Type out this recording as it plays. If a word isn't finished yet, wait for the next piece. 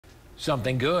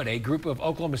Something good. A group of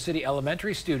Oklahoma City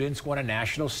Elementary students won a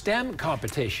national STEM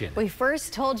competition. We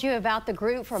first told you about the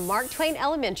group from Mark Twain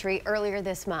Elementary earlier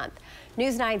this month.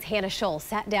 News 9's Hannah Scholl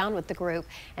sat down with the group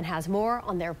and has more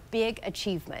on their big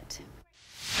achievement.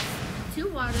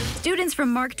 Students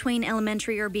from Mark Twain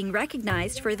Elementary are being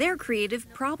recognized for their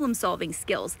creative problem-solving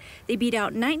skills. They beat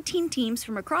out 19 teams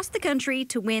from across the country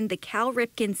to win the Cal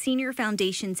Ripken Senior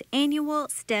Foundation's annual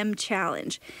STEM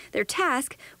Challenge. Their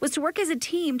task was to work as a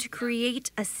team to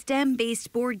create a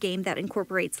STEM-based board game that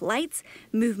incorporates lights,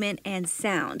 movement, and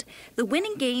sound. The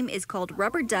winning game is called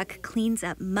Rubber Duck Cleans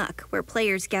Up Muck, where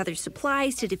players gather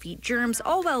supplies to defeat germs,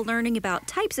 all while learning about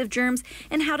types of germs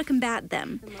and how to combat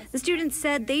them. The students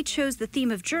said they chose the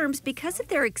theme of germs because of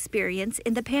their experience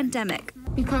in the pandemic.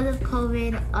 Because of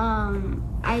COVID,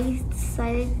 I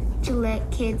decided to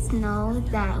let kids know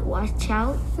that watch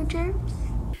out for germs.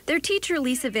 Their teacher,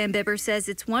 Lisa Van Bibber, says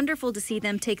it's wonderful to see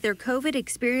them take their COVID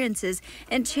experiences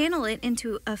and channel it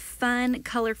into a fun,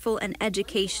 colorful, and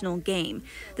educational game.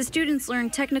 The students learn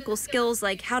technical skills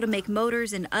like how to make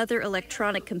motors and other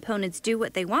electronic components do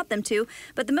what they want them to,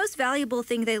 but the most valuable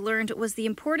thing they learned was the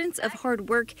importance of hard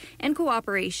work and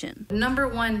cooperation. Number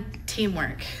one,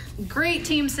 teamwork. Great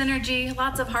team synergy,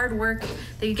 lots of hard work.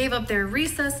 They gave up their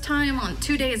recess time on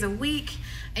 2 days a week,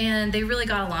 and they really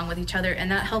got along with each other, and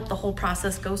that helped the whole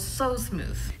process go so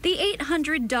smooth. The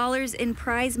 $800 in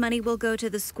prize money will go to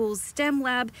the school's STEM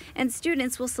lab, and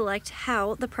students will select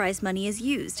how the prize money is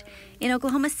used. In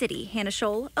Oklahoma City, Hannah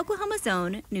Scholl, Oklahoma's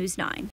Own News 9.